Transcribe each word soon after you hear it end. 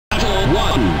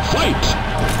one, fight!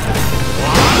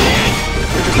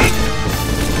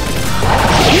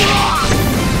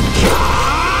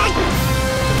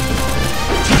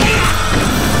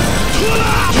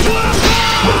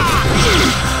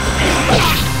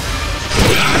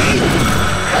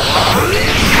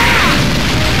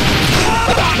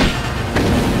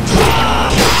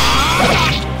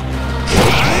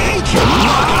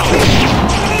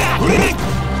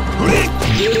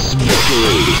 This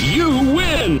victory, you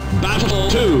win! Battle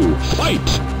 2, fight!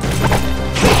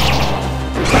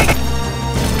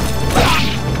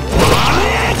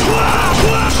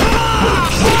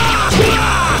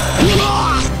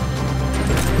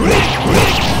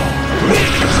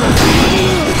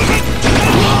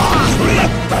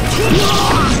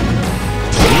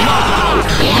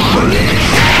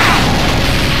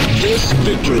 This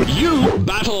victory, you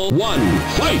battle 1,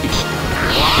 fight!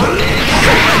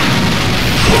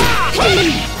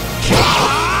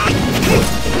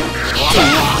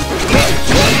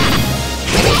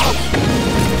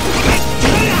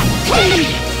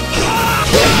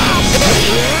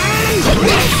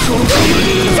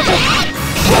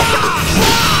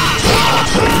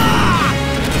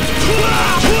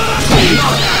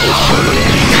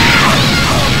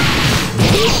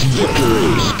 This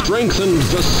victory strengthens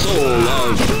the soul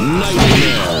of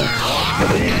Nightmare.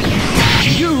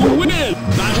 You win!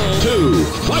 Battle 2,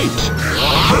 fight!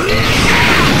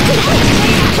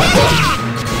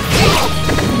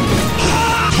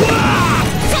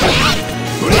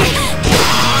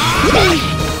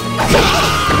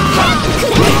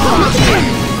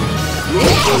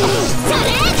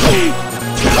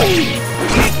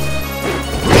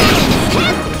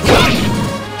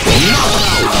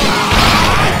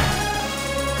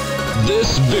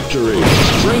 This victory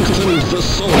strengthens the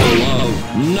soul of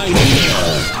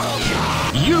Nightmare.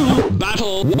 You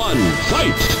battle 1,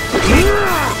 fight!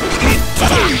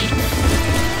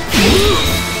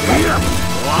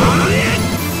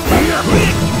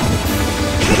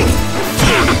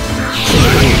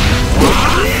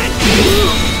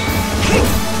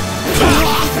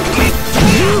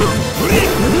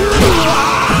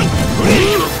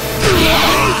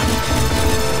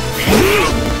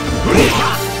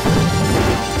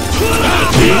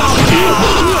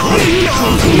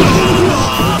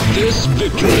 This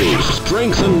victory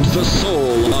strengthens the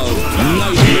soul of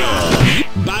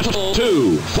Nightmare. Battle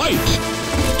 2, fight!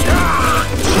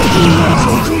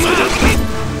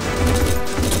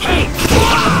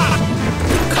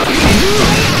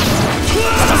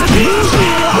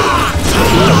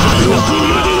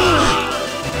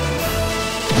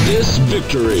 This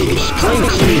victory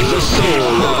strengthens the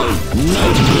soul of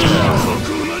Nightmare.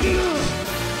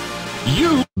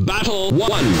 You battle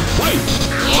 1, fight!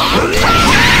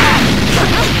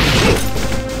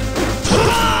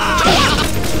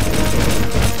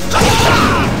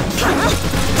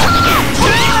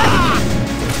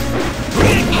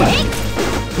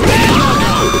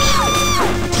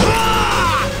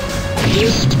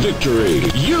 This victory,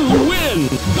 you win!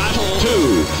 Battle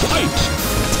 2, fight!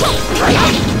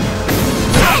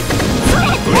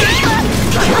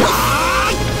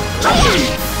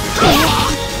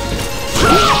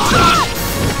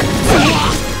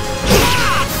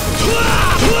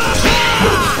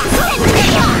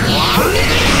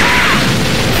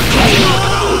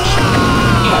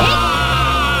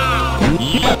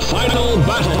 Final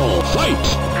battle, fight!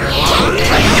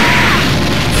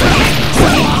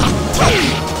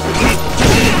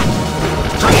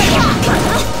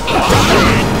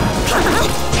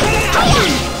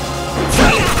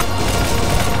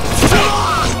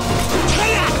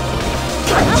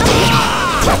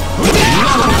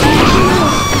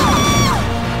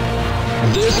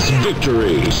 This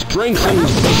victory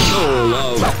strengthens the soul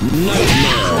of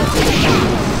Nightmare.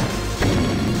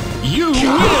 You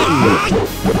win!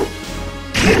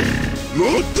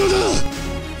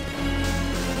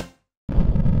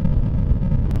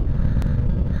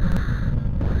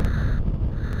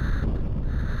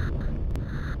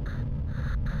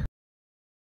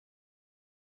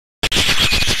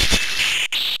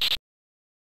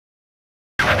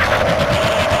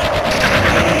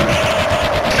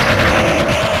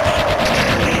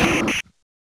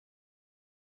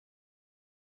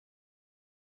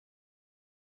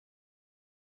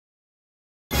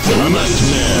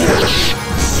 Nightmare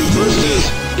versus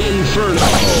Inferno.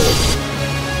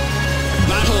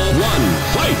 Battle 1,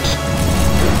 fight!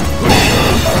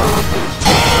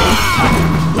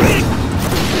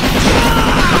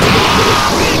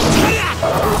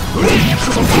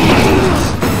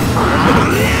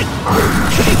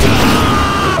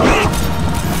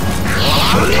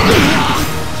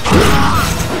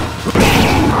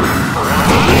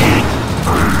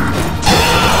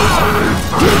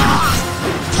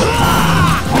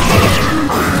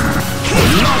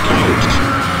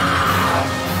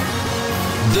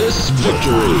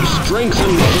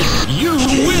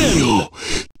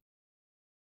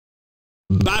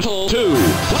 Battle 2,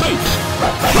 fight!